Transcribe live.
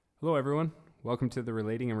Hello, everyone. Welcome to the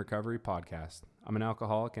Relating and Recovery podcast. I'm an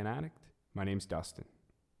alcoholic and addict. My name's Dustin.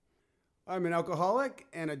 I'm an alcoholic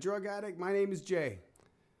and a drug addict. My name is Jay.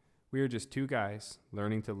 We are just two guys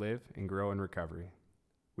learning to live and grow in recovery.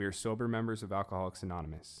 We are sober members of Alcoholics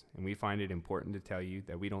Anonymous, and we find it important to tell you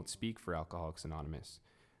that we don't speak for Alcoholics Anonymous.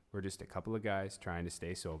 We're just a couple of guys trying to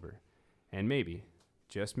stay sober, and maybe,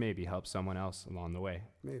 just maybe, help someone else along the way.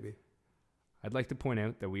 Maybe. I'd like to point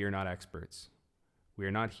out that we are not experts. We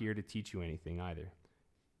are not here to teach you anything either.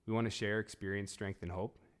 We want to share experience, strength, and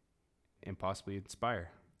hope, and possibly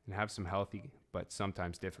inspire, and have some healthy but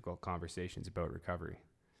sometimes difficult conversations about recovery.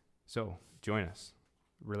 So, join us,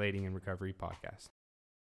 Relating and Recovery podcast.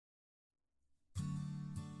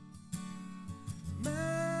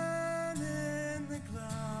 Man in the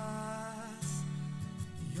glass,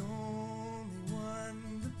 the only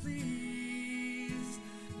one to please.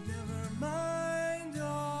 Never mind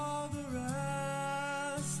all the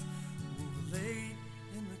rest. We're late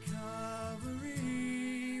in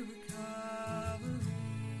recovery.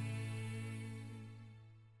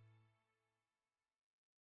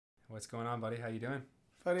 What's going on, buddy? How you doing?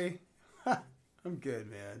 Buddy, I'm good,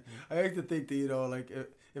 man. I like to think that, like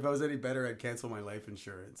if I was any better, I'd cancel my life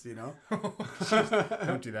insurance,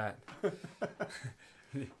 Don't do that.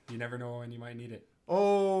 You never know when you might need it.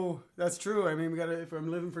 Oh, that's true. I mean, if I'm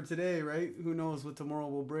living for today, right? Who knows what tomorrow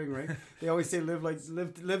will bring, right? They always say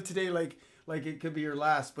live today like it could be your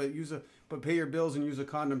last, but pay your bills and use a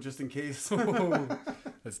condom just in case.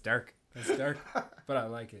 That's dark. But I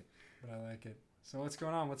like it. So what's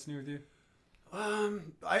going on? What's new with you?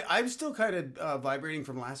 I'm still kind of vibrating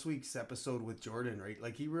from last week's episode with Jordan, right?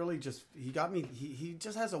 Like he got me. He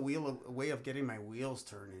just has a way of getting my wheels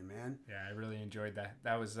turning, man. Yeah, I really enjoyed that.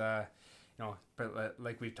 That was, but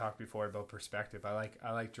like we've talked before about perspective. I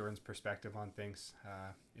like Jordan's perspective on things.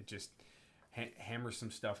 It just hammers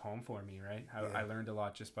some stuff home for me, right? I learned a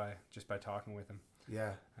lot just by talking with him.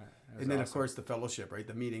 Yeah, and then awesome. Of course the fellowship, right?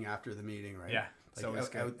 The meeting after the meeting, right? Yeah.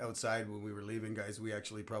 Like outside when we were leaving, guys, we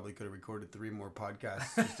actually probably could have recorded 3 more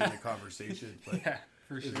podcasts just in the conversation. But yeah,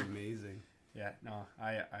 for sure. It was amazing. Yeah, no,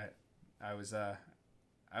 I was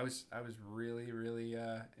really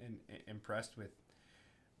impressed with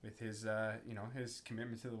his his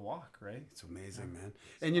commitment to the walk, right? It's amazing, man.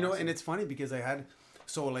 And awesome. And it's funny because I had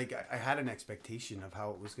an expectation of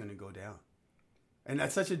how it was going to go down. And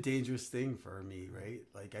that's such a dangerous thing for me, right?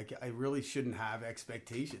 Like, I really shouldn't have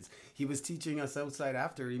expectations. He was teaching us outside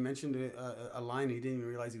after. He mentioned a line he didn't even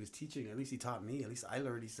realize he was teaching. At least he taught me. At least I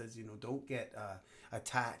learned. He says, don't get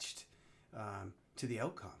attached to the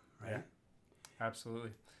outcome, right? Yeah,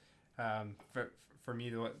 absolutely. For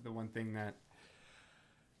me, the one thing that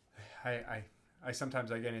I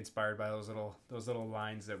sometimes I get inspired by those little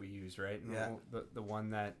lines that we use, right? And yeah. The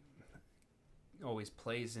one that always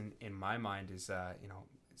plays in my mind is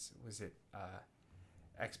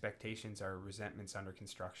expectations are resentments under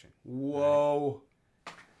construction. Whoa,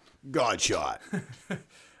 right? God shot.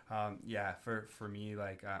 Yeah, for me,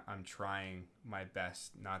 like I'm trying my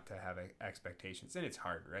best not to have expectations, and it's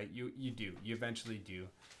hard, right? You eventually do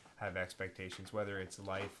have expectations, whether it's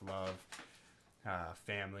life, love,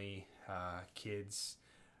 family, kids.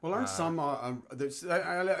 Well, aren't some? I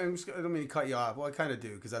don't mean to cut you off. Well, I kind of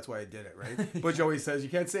do because that's why I did it, right? Butch always says you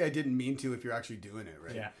can't say I didn't mean to if you're actually doing it,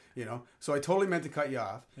 right? Yeah. So I totally meant to cut you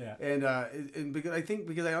off. Yeah. And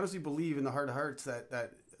because I honestly believe in the heart of hearts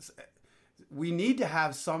that we need to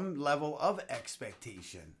have some level of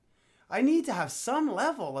expectation. I need to have some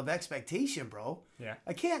level of expectation, bro. Yeah.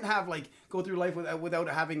 I can't have go through life without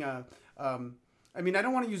having a. I mean, I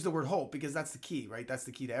don't want to use the word hope because that's the key, right? That's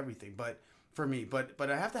the key to everything, for me, but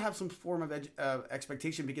I have to have some form of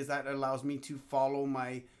expectation because that allows me to follow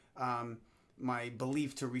my my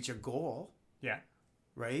belief to reach a goal. Yeah.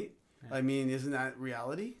 Right? Yeah. I mean, isn't that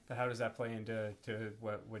reality? But how does that play into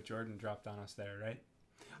what Jordan dropped on us there, right?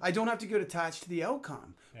 I don't have to get attached to the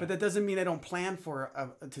outcome, but that doesn't mean I don't plan for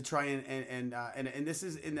to try and this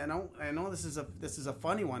is I know this is a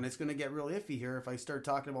funny one. It's going to get real iffy here if I start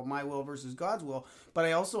talking about my will versus God's will, but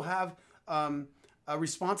I also have a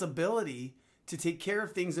responsibility to take care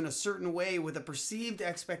of things in a certain way with a perceived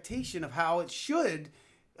expectation of how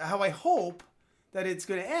I hope that it's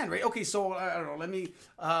going to end, right? Okay, so I don't know. Let me.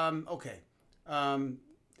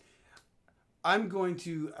 I'm going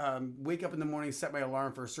to wake up in the morning, set my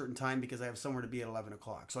alarm for a certain time because I have somewhere to be at 11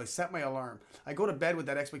 o'clock. So I set my alarm. I go to bed with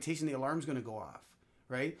that expectation the alarm's going to go off,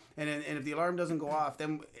 right? And if the alarm doesn't go off,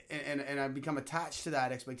 then and I become attached to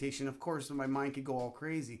that expectation, of course, my mind could go all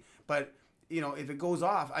crazy. But if it goes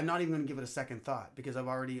off, I'm not even going to give it a second thought because I've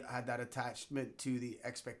already had that attachment to the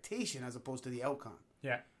expectation as opposed to the outcome.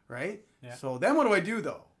 Yeah. Right? Yeah. So then what do I do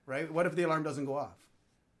though? right? What if the alarm doesn't go off?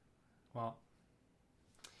 Well,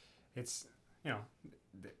 it's,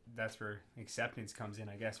 that's where acceptance comes in,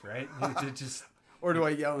 I guess, right? It just Or do I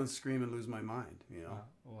yell and scream and lose my mind?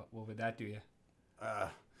 what would that do you?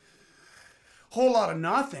 Whole lot of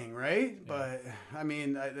nothing, right? Yeah. But I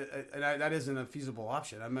mean, that isn't a feasible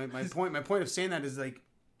option. My point of saying that is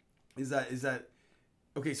that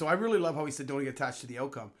okay? So I really love how he said don't get attached to the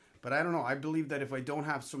outcome, but I don't know. I believe that if I don't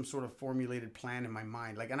have some sort of formulated plan in my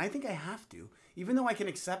mind, and I think I have to, even though I can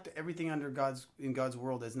accept everything in God's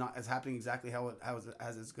world as happening exactly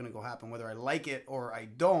as it's going to go happen, whether I like it or I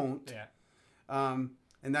don't. Yeah.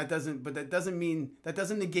 And that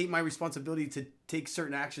doesn't negate my responsibility to take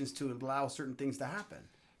certain actions to allow certain things to happen.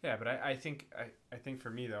 Yeah, but I think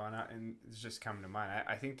for me though, and it's just coming to mind,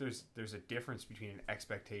 I think there's a difference between an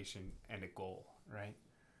expectation and a goal, right?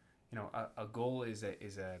 A goal is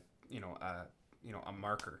a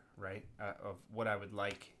marker, right, of what I would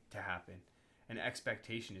like to happen. An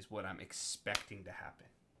expectation is what I'm expecting to happen.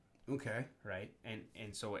 Okay. Right,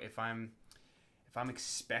 and so if I'm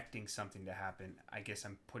expecting something to happen, I guess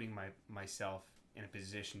I'm putting myself in a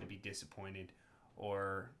position to be disappointed,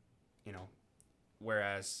 or,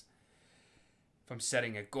 whereas if I'm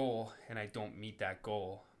setting a goal and I don't meet that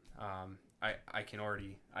goal, I can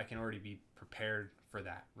already be prepared for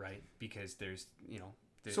that, right? Because there's.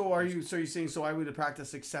 So are you saying I would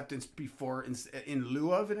practice acceptance before in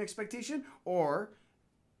lieu of an expectation, or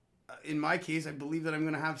in my case, I believe that I'm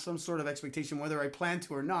going to have some sort of expectation whether I plan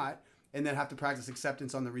to or not. And then have to practice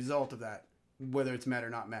acceptance on the result of that, whether it's met or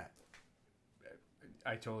not met.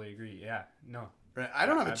 I totally agree. Yeah. No. Right. I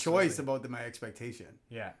don't have a choice about my expectation.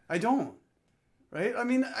 Yeah. I don't. Right. I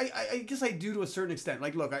mean, I guess I do to a certain extent.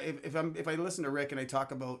 Like, look, if I listen to Rick and they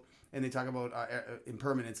talk about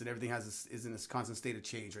impermanence and everything is in this constant state of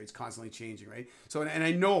change, right? It's constantly changing, right? So and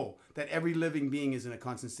I know that every living being is in a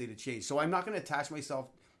constant state of change. So I'm not going to attach myself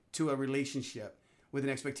to a relationship with an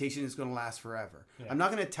expectation it's going to last forever. Yeah. I'm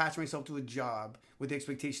not going to attach myself to a job with the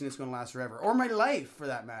expectation it's going to last forever. Or my life, for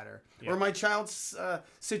that matter. Yeah. Or my child's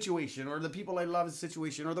situation, or the people I love's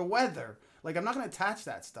situation, or the weather. Like, I'm not going to attach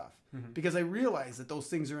that stuff because I realize that those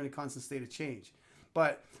things are in a constant state of change.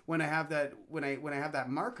 But when I have that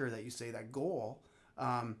marker that you say, that goal,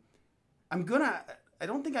 I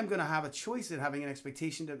don't think I'm going to have a choice in having an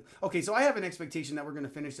expectation to... Okay, so I have an expectation that we're going to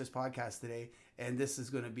finish this podcast today, and this is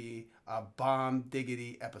going to be a bomb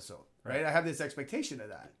diggity episode, right? I have this expectation of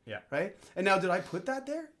that, right? And now, did I put that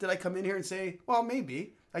there? Did I come in here and say, well,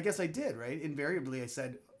 maybe. I guess I did, right? Invariably, I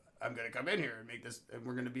said, I'm going to come in here and make this, and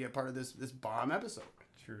we're going to be a part of this bomb episode.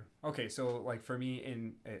 True. Okay, so like for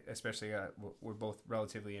me, especially we're both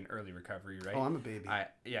relatively in early recovery, right? Oh, I'm a baby. I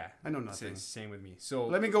know nothing. Same with me. So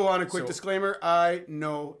let me go on a quick disclaimer. I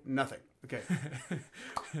know nothing. Okay.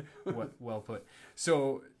 Well put.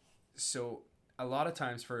 So a lot of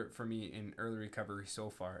times for me in early recovery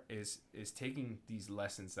so far is taking these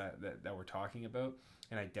lessons that we're talking about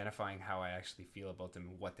and identifying how I actually feel about them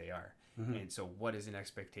and what they are. Mm-hmm. And so what is an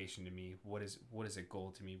expectation to me? What is a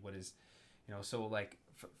goal to me? What is, so like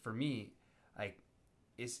for me, like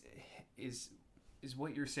is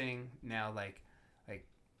what you're saying now, like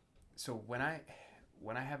so when I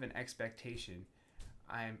have an expectation,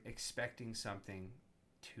 I'm expecting something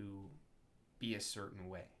to be a certain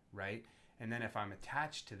way, right? And then if I'm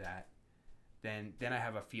attached to that, then I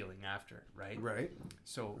have a feeling after, right? Right.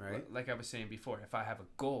 So like I was saying before, if I have a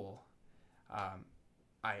goal,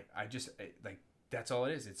 I just like, that's all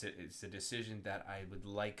it is. It's a decision that I would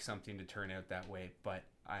like something to turn out that way, but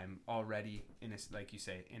I'm already like you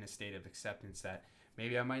say, in a state of acceptance that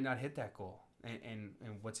maybe I might not hit that goal. And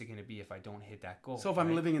what's it going to be if I don't hit that goal? So if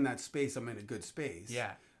I'm living in that space, I'm in a good space.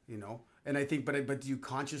 Yeah. And I think, but do you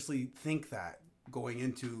consciously think that going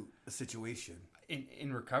into a situation?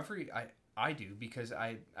 In recovery, I do, because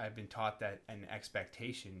I've been taught that an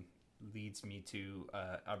expectation leads me to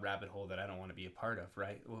a rabbit hole that I don't want to be a part of,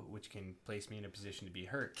 right? Which can place me in a position to be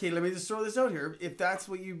hurt. Okay, let me just throw this out here. If that's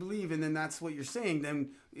what you believe and then that's what you're saying, then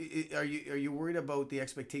are you worried about the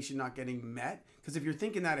expectation not getting met? Because if you're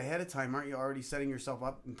thinking that ahead of time, aren't you already setting yourself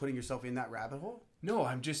up and putting yourself in that rabbit hole? No,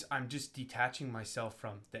 I'm just detaching myself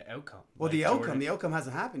from the outcome. Well, like the outcome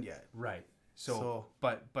hasn't happened yet. Right. So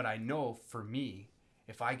but I know for me,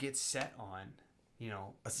 if I get set on,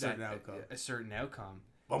 a certain outcome,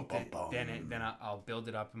 bum, bum, bum. Then I'll build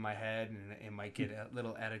it up in my head, and it might get a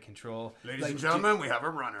little out of control. Ladies and gentlemen, we have a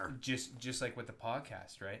runner. Just like with the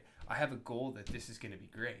podcast, right? I have a goal that this is going to be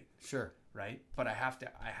great. Sure. Right? But I have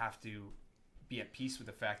to be at peace with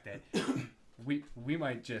the fact that we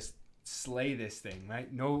might just slay this thing,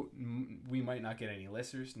 right? No, we might not get any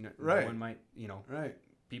listeners. No one might, Right.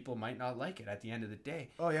 people might not like it at the end of the day.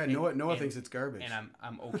 Oh yeah, Noah thinks it's garbage, and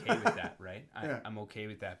I'm okay with that, right? Yeah. I'm okay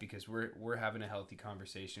with that because we're having a healthy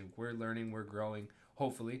conversation. We're learning, we're growing,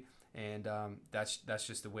 hopefully, and that's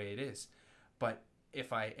just the way it is. But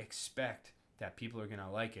if I expect that people are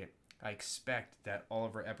gonna like it, I expect that all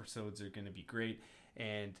of our episodes are gonna be great,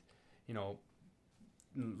 and you know,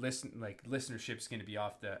 listenership is gonna be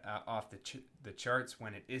off the charts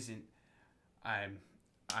when it isn't.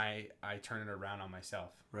 I turn it around on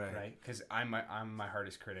myself, right? Because I'm my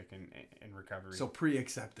hardest critic in recovery. So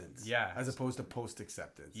pre-acceptance, yeah, as opposed to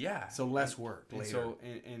post-acceptance, yeah. So less work later. So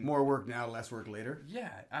more work now, less work later.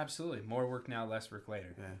 Yeah, absolutely. More work now, less work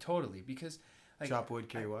later. Yeah. Totally, because like, chop wood,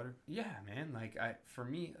 carry water. Yeah, man. Like for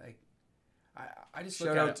me, like I just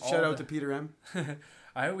shout out to Peter M.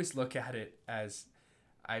 I always look at it as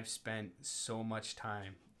I've spent so much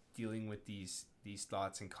time dealing with these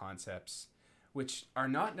thoughts and concepts, which are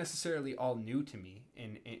not necessarily all new to me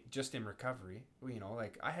in just in recovery. You know,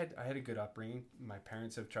 like I had a good upbringing. My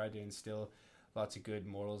parents have tried to instill lots of good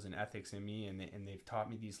morals and ethics in me, and they've taught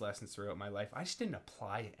me these lessons throughout my life. I just didn't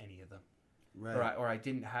apply any of them, right? Or I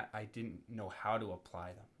didn't know how to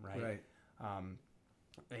apply them, right?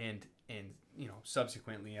 And you know,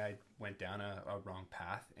 subsequently I went down a wrong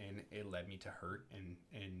path, and it led me to hurt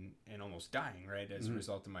and almost dying, right, as a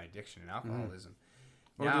result of my addiction and alcoholism.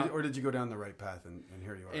 Or did you go down the right path, and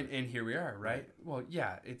here you are? And here we are, right? Well,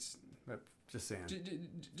 yeah, it's just saying,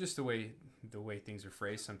 just the way things are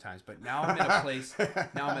phrased sometimes. But now I'm at a place.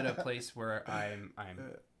 Now I'm at a place where I'm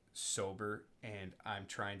sober, and I'm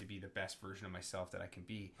trying to be the best version of myself that I can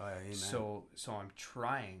be. Oh, yeah, amen. So I'm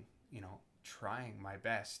trying my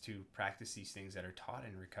best to practice these things that are taught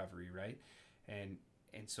in recovery, right? And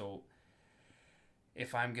so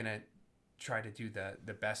if I'm gonna try to do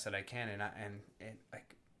the best that I can, and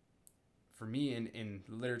like for me in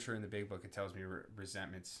literature in the big book, it tells me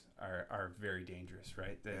resentments are very dangerous,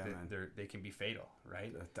 right? They can be fatal,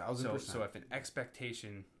 right? 1,000%. So if an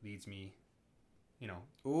expectation leads me, you know,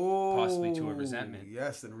 possibly to a resentment,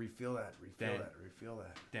 yes, then refill that.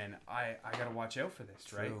 Then I got to watch out for this,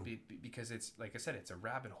 True. right? Because it's, like I said, it's a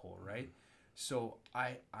rabbit hole, right? So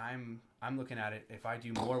I'm looking at it. If I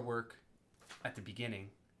do more work at the beginning,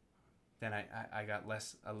 then I got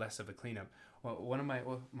less of a cleanup. Well, one of my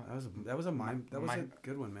that was a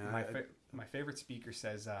good one, man. My favorite speaker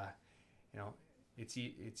says, you know, it's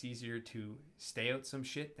easier to stay out some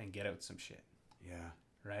shit than get out some shit. Yeah.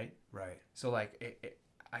 Right. So like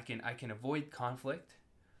I can avoid conflict,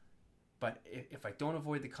 but if I don't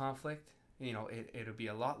avoid the conflict, you know, it'll be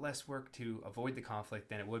a lot less work to avoid the conflict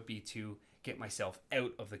than it would be to get myself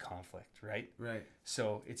out of the conflict, right? Right.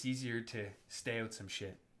 So it's easier to stay out some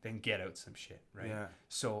shit than get out some shit, right? Yeah.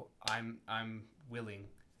 So I'm willing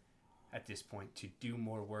at this point to do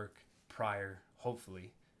more work prior,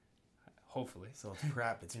 hopefully. So it's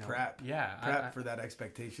prep. It's prep. Yeah. Prep for that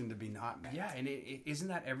expectation to be not met. Yeah, and isn't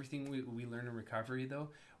that everything we learn in recovery, though?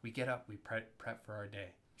 We get up, we prep for our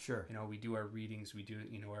day. Sure. You know, we do our readings, we do,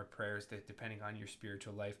 you know, our prayers, that depending on your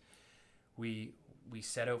spiritual life. We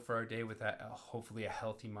set out for our day with hopefully a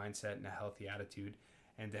healthy mindset and a healthy attitude.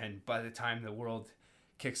 And then by the time the world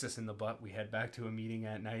kicks us in the butt, we head back to a meeting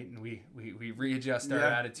at night, and we readjust our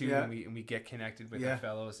attitude, and we get connected with our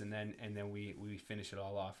fellows, and then we finish it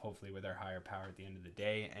all off, hopefully with our higher power at the end of the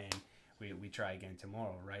day, and we try again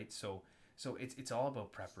tomorrow, right? So it's all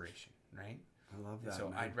about preparation, right? I love that. So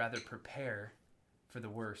man. I'd rather prepare for the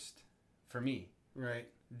worst for me, right,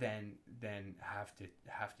 than have to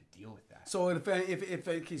deal with that. So if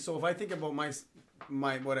I think about my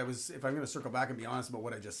what I was, if I'm going to circle back and be honest about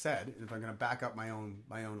what I just said, and if I'm going to back up my own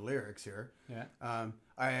lyrics here, I'm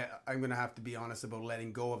going to have to be honest about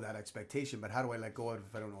letting go of that expectation. But how do I let go of it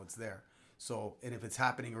if I don't know it's there? So, and if it's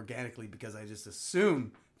happening organically because I just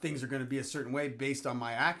assume things are going to be a certain way based on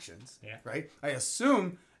my actions, right? I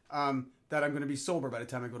assume that I'm going to be sober by the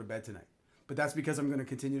time I go to bed tonight. But that's because I'm going to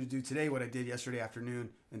continue to do today what I did yesterday afternoon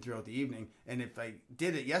and throughout the evening. And if I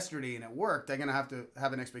did it yesterday and it worked, I'm going to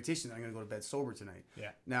have an expectation that I'm going to go to bed sober tonight. Yeah.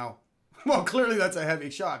 Now, well, clearly that's a heavy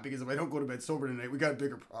shot, because if I don't go to bed sober tonight, we got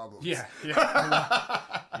bigger problems. Yeah. You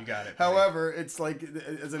got it. However, it's like,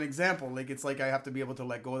 as an example, like it's like I have to be able to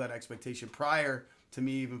let go of that expectation prior to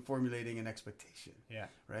me even formulating an expectation. Yeah.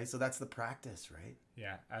 Right. So that's the practice, right?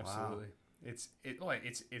 Yeah, absolutely. Wow.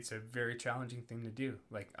 It's a very challenging thing to do.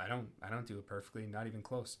 Like I don't do it perfectly, not even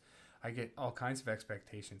close. I get all kinds of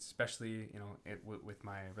expectations, especially, you know, with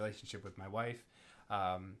my relationship with my wife.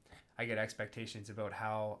 I get expectations about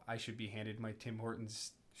how I should be handed my Tim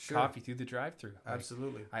Hortons coffee through the drive-through.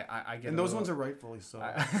 Absolutely. I get and those ones are rightfully so.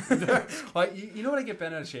 Well, you know what I get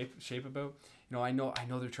bent out of shape about? You know, I know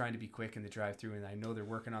they're trying to be quick in the drive-through, and I know they're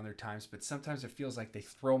working on their times, but sometimes it feels like they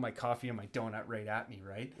throw my coffee and my donut right at me,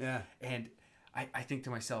 right? Yeah. And I think to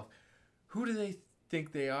myself, who do they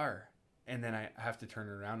think they are? And then I have to turn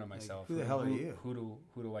it around on myself. Who the hell are you? Who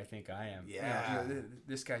do I think I am? Yeah. You know,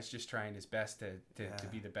 this guy's just trying his best to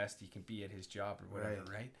be the best he can be at his job or whatever,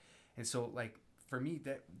 right? And so, like, for me,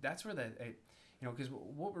 that's where you know, because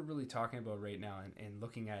what we're really talking about right now and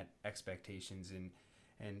looking at expectations and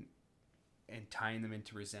tying them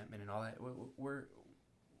into resentment and all that, we're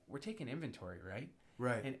taking inventory, right?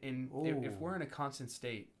 Right. And if we're in a constant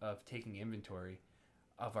state of taking inventory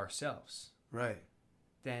of ourselves, right,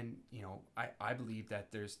 then, you know, I believe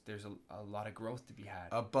that there's a lot of growth to be had.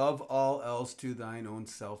 Above all else, to thine own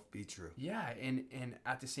self be true. Yeah, and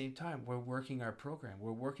at the same time, we're working our program.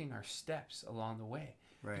 We're working our steps along the way.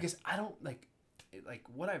 Right. Because I don't, like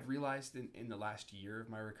what I've realized in the last year of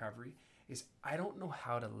my recovery is I don't know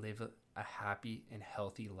how to live a happy and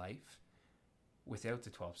healthy life without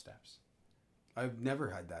the 12 steps. I've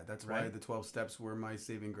never had that. That's why Right. the 12 steps were my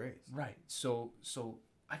saving grace. Right. So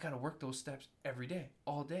I got to work those steps every day,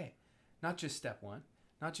 all day. Not just step 1,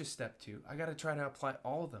 not just step 2. I got to try to apply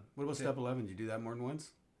all of them. What about step 11? Do you do that more than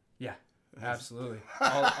once? Yeah, absolutely.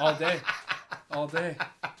 all day. All day.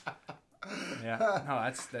 Yeah. No,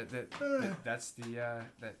 that's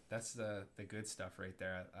the good stuff right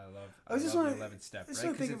there. I love the 11th step,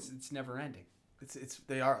 right? Because it's never ending.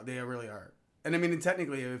 They really are. And I mean, and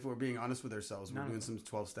technically, if we're being honest with ourselves, we're doing some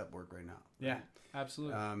 12-step work right now. Yeah,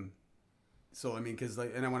 absolutely. So I mean, because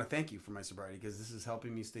and I want to thank you for my sobriety, because this is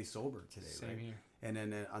helping me stay sober today. Same right? here. And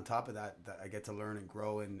then on top of that, I get to learn and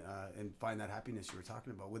grow and find that happiness you were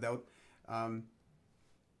talking about without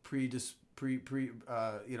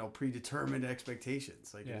predetermined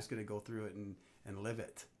expectations. Like, you're just gonna go through it and live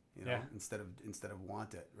it, you know, instead of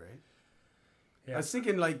want it, right? Yeah. I was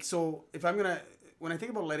thinking, like, so if when I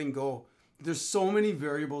think about letting go, there's so many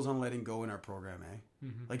variables on letting go in our program, eh?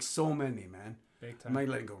 Mm-hmm. Like, so many, man. Big time. Am I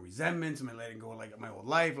letting go of resentments? Am I letting go like my old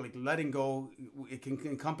life? Like, letting go, it can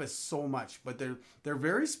encompass so much, but they're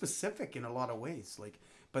very specific in a lot of ways. Like,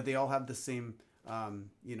 but they all have the same,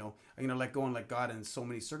 you know, I'm gonna let go and let God in so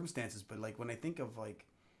many circumstances. But like, when I think of like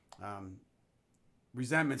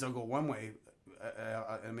resentments, I'll go one way,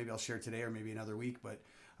 and maybe I'll share today or maybe another week. But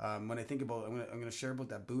when I think about, I'm gonna share about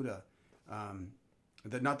that Buddha,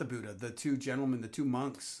 the two gentlemen, the two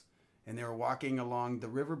monks. And they were walking along the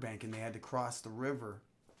riverbank, and they had to cross the river.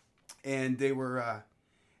 And they were,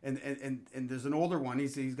 and there's an older one.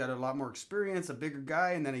 He's got a lot more experience, a bigger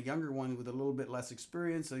guy, and then a younger one with a little bit less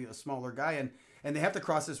experience, a smaller guy. And they have to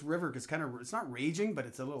cross this river because it's not raging, but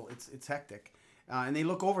it's hectic. And they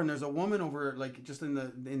look over, and there's a woman over, like, just in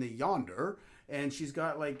the yonder, and she's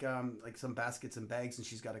got like some baskets and bags, and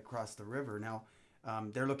she's got to cross the river. Now,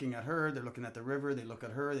 they're looking at her, they're looking at the river, they look at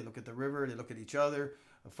her, they look at the river, they look at each other.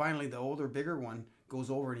 Finally, the older, bigger one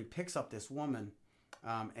goes over and he picks up this woman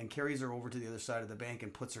and carries her over to the other side of the bank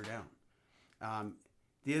and puts her down.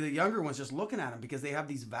 The younger one's just looking at him because they have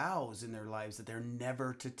these vows in their lives that they're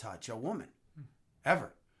never to touch a woman.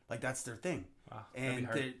 Ever. Like, that's their thing. Wow, and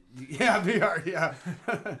that'd be hard, yeah.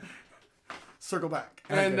 Circle back.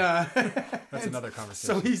 Okay. And that's another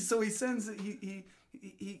conversation. So he sends the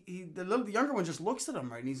younger one just looks at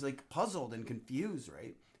him, right, and he's like puzzled and confused,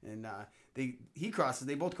 right? And they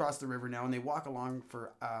both cross the river now, and they walk along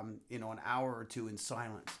for an hour or two in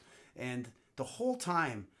silence. And the whole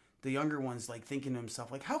time, the younger one's like thinking to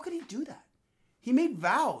himself, like, how could he do that? He made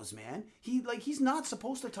vows, man. He's not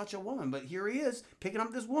supposed to touch a woman, but here he is picking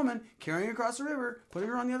up this woman, carrying her across the river, putting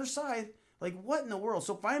her on the other side. Like, what in the world?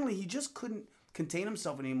 So finally, he just couldn't contain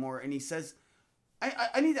himself anymore, and he says,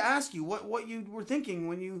 I need to ask you what you were thinking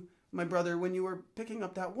when my brother, when you were picking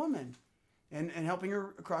up that woman and helping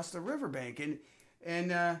her across the riverbank.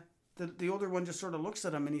 And the older one just sort of looks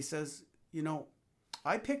at him, and he says, you know,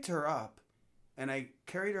 I picked her up and I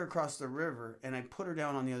carried her across the river and I put her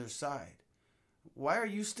down on the other side. Why are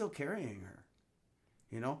you still carrying her?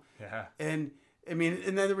 You know? Yeah. And I mean,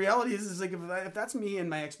 and then the reality is like, if that's me and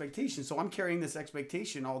my expectation, so I'm carrying this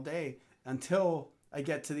expectation all day until I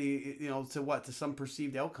get to to some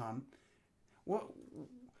perceived outcome. Well,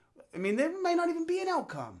 I mean, there might not even be an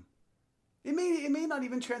outcome. It may not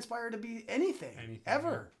even transpire to be anything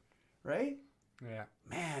ever, right? Yeah.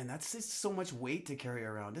 Man, that's just so much weight to carry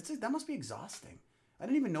around. That must be exhausting. I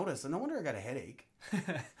didn't even notice. No wonder I got a headache.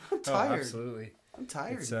 I'm tired. Oh, absolutely. I'm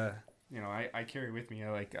tired. It's, I carry with me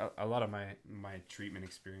like a lot of my treatment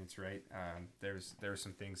experience, right? There were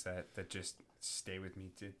some things that just stay with me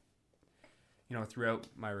to, throughout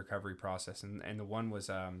my recovery process. And the one was,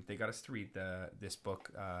 they got us to read this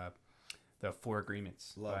book, The Four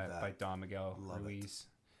Agreements by Don Miguel Ruiz.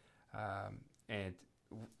 And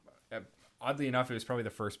oddly enough, it was probably the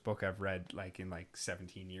first book I've read like in like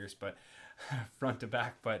 17 years, but front to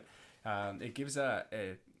back. But it gives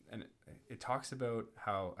it talks about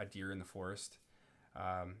how a deer in the forest,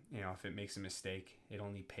 if it makes a mistake, it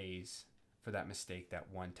only pays for that mistake that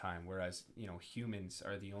one time. Whereas, humans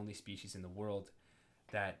are the only species in the world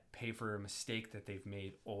that pay for a mistake that they've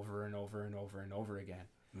made over and over and over and over again.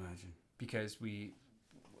 Imagine. Because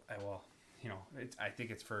I think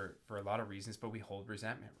it's for a lot of reasons, but we hold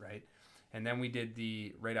resentment, right? And then we did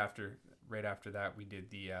right after that, we did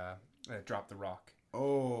the Drop the Rock.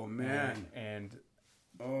 Oh man. Man.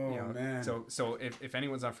 So if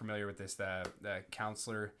anyone's unfamiliar with this, the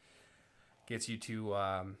counselor gets you to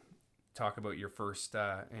talk about your first,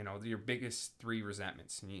 your biggest 3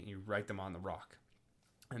 resentments, and you write them on the rock.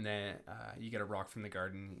 And then you get a rock from the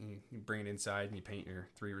garden, you bring it inside, and you paint your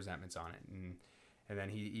 3 resentments on it. And then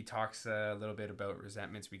he talks a little bit about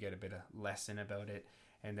resentments. We get a bit of lesson about it.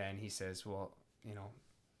 And then he says, well,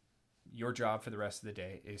 your job for the rest of the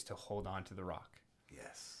day is to hold on to the rock.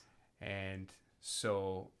 Yes. And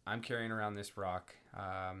so I'm carrying around this rock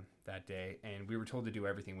that day, and we were told to do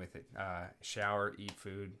everything with it. Shower, eat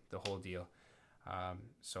food, the whole deal.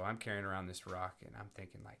 So I'm carrying around this rock, and I'm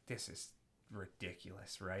thinking, like, this is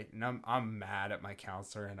ridiculous, right? And I'm mad at my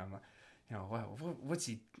counselor, and I'm like,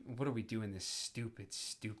 what are we doing this stupid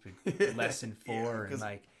lesson for? And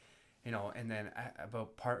like, and then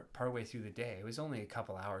about partway through the day, it was only a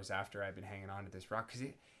couple hours after I'd been hanging on to this rock, because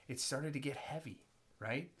it started to get heavy,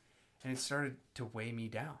 right? And it started to weigh me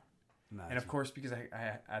down. Imagine. And of course, because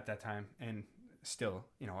I at that time, and still,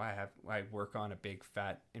 I work on a big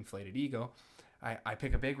fat inflated ego, I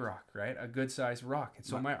pick a big rock, right? A good sized rock. And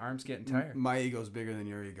so my arm's getting tired. My ego's bigger than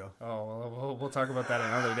your ego. Oh, well, we'll talk about that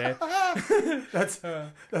another day.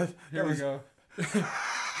 Here we go.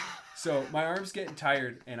 So my arm's getting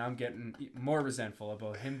tired, and I'm getting more resentful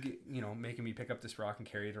about him, making me pick up this rock and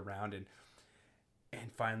carry it around. And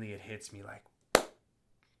finally it hits me like,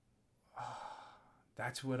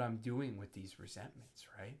 that's what I'm doing with these resentments,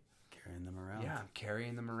 right? Carrying them around. Yeah, I'm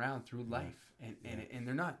carrying them around through life. And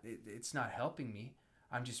they're not, it's not helping me.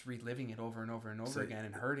 I'm just reliving it over and over and over again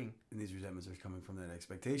and hurting. And these resentments are coming from that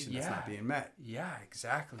expectation that's not being met. Yeah,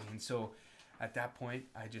 exactly. And so at that point,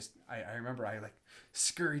 I remember I like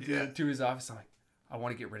scurried to his office. I'm like, I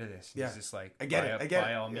want to get rid of this. And he's just like, I get it.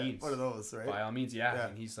 By all means. What are those, right? By all means, yeah.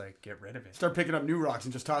 And he's like, get rid of it. Start picking up new rocks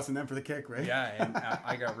and just tossing them for the kick, right? Yeah, and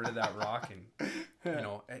I got rid of that rock, and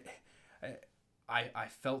I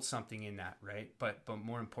felt something in that, right? But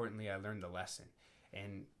more importantly, I learned the lesson,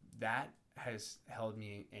 and that has held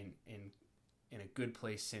me in a good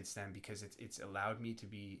place since then, because it's allowed me to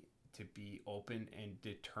be open and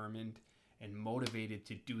determined and motivated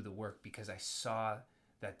to do the work, because I saw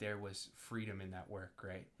that there was freedom in that work,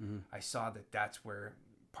 right? Mm-hmm. I saw that that's where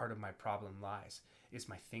part of my problem lies, is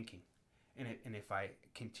my thinking. And if I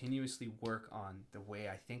continuously work on the way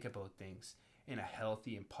I think about things in a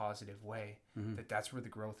healthy and positive way, mm-hmm. that's where the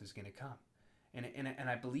growth is going to come. And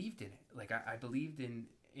I believed in it. Like I believed in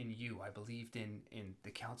you. I believed in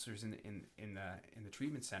the counselors in the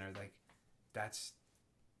treatment center. Like that's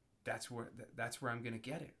where I'm going to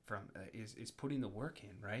get it from, is putting the work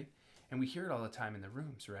in, right? And we hear it all the time in the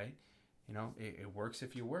rooms, right? It works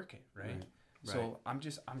if you work it, right? So I'm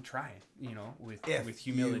trying, with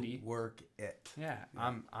humility. You work it. Yeah.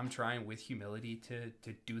 I'm trying with humility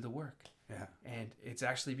to do the work. Yeah. And it's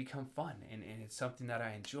actually become fun, and it's something that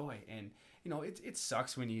I enjoy. And it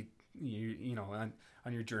sucks when you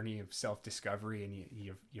on your journey of self-discovery, and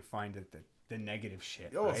you find that the negative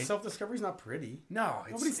shit. Oh, right? Self-discovery is not pretty. No,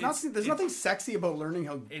 there's nothing sexy about learning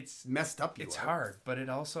how it's messed up you are. It's hard, but it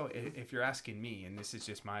also, if you're asking me, and this is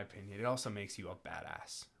just my opinion, it also makes you a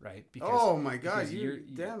badass, right? Because, oh my God, you're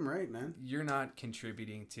damn right, man. You're not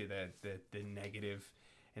contributing to the negative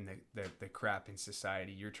and the crap in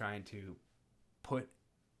society. You're trying to put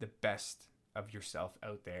the best of yourself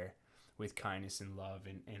out there with kindness and love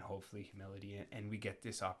and hopefully humility, and we get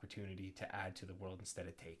this opportunity to add to the world instead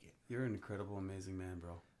of take it. You're an incredible, amazing man,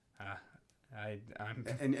 bro. I'm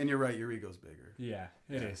and you're right, your ego's bigger. Yeah,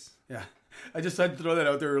 it is. Yeah. I just had to throw that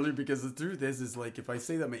out there earlier, because the truth is like, if I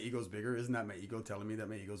say that my ego's bigger, isn't that my ego telling me that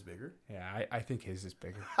my ego's bigger? Yeah, I think his is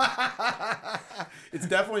bigger. It's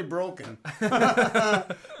definitely broken.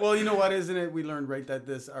 Well, you know what, isn't it? We learned, right,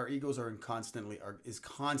 that our egos are constantly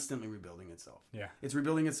rebuilding itself. Yeah. It's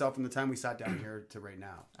rebuilding itself from the time we sat down here to right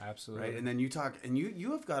now. Absolutely. Right? And then you talk, and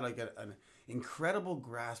you have got like incredible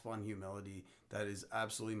grasp on humility that is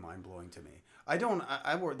absolutely mind blowing to me.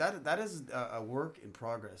 I work that is a work in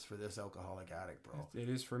progress for this alcoholic addict, bro. It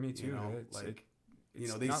is for me too. You know, It's, like, it's you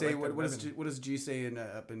know, they not say like what does G say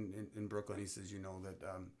up in Brooklyn? He says, you know, that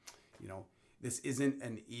you know, this isn't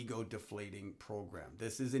an ego deflating program.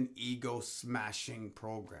 This is an ego smashing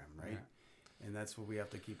program, right? Yeah. And that's what we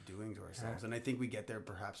have to keep doing to ourselves. Yeah. And I think we get there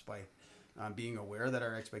perhaps by being aware that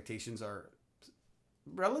our expectations are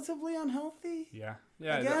relatively unhealthy. Yeah.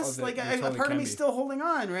 I guess a part of me still holding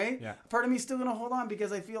on, right? Yeah. A part of me still gonna hold on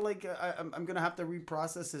because I feel like I'm gonna have to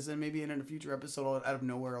reprocess this, and maybe in a future episode, out of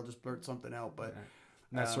nowhere, I'll just blurt something out. But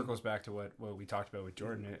and that circles back to what we talked about with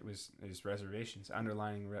Jordan. It was reservations,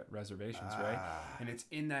 underlying reservations, right? And it's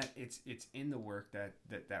in that it's in the work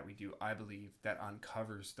that we do, I believe, that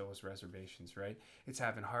uncovers those reservations, right? It's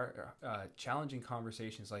having hard, challenging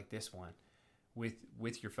conversations like this one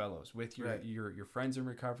with your fellows, with your friends in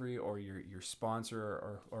recovery, or your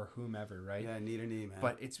sponsor or whomever, right? Yeah, need or need, man.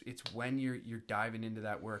 But it's when you're diving into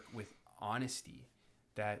that work with honesty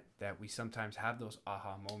that we sometimes have those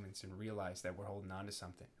aha moments and realize that we're holding on to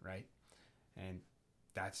something, right? And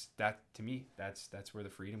that to me, that's where the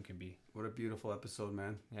freedom can be. What a beautiful episode,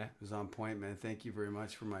 man. Yeah, it was on point, man. Thank you very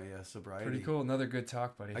much for my sobriety. Pretty cool. Another good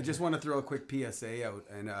talk, buddy. I just want to throw a quick PSA out,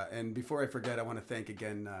 and before I forget, I want to thank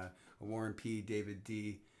again Warren P, David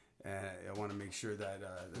D. I want to make sure that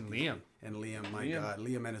and Liam, my God,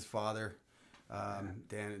 Liam and his father,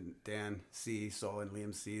 Dan C. And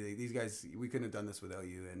Liam C. These guys, we couldn't have done this without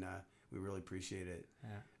you, and we really appreciate it.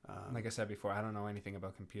 Yeah. Like I said before, I don't know anything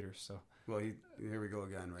about computers, so. Well, here we go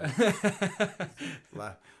again, right?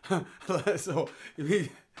 So,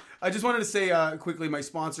 I just wanted to say quickly, my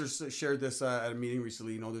sponsors shared this at a meeting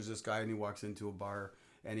recently. You know, there's this guy, and he walks into a bar,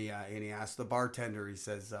 and he asks the bartender, he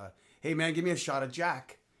says, "Hey, man, give me a shot of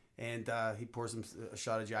Jack." And he pours him a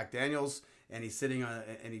shot of Jack Daniels, and he's sitting on,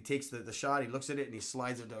 and he takes the shot, he looks at it, and he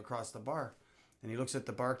slides it across the bar. And he looks at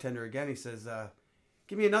the bartender again, he says,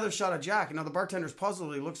 "Give me another shot of Jack." And now the bartender's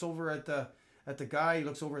puzzled. He looks over at the guy, he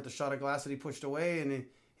looks over at the shot of glass that he pushed away, and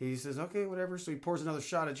he says, "Okay, whatever." So he pours another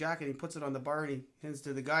shot of Jack, and he puts it on the bar, and he hands it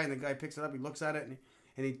to the guy, and the guy picks it up, he looks at it,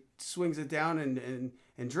 and he swings it down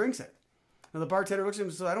and drinks it. Now the bartender looks at him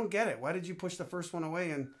and says, "I don't get it. Why did you push the first one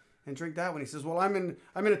away and drink that one?" He says, "Well, I'm in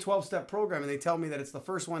a 12-step program, and they tell me that it's the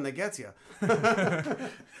first one that gets you."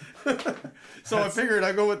 So I figured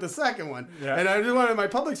I'd go with the second one. Yeah. And I just wanted, my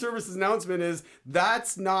public service announcement is,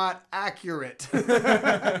 that's not accurate.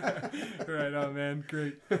 Right on, man.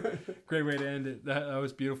 Great way to end it. That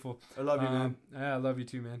was beautiful. I love you, man. Yeah, I love you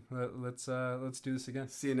too, man. Let's do this again.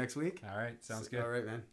 See you next week. All right, sounds good. All right, man.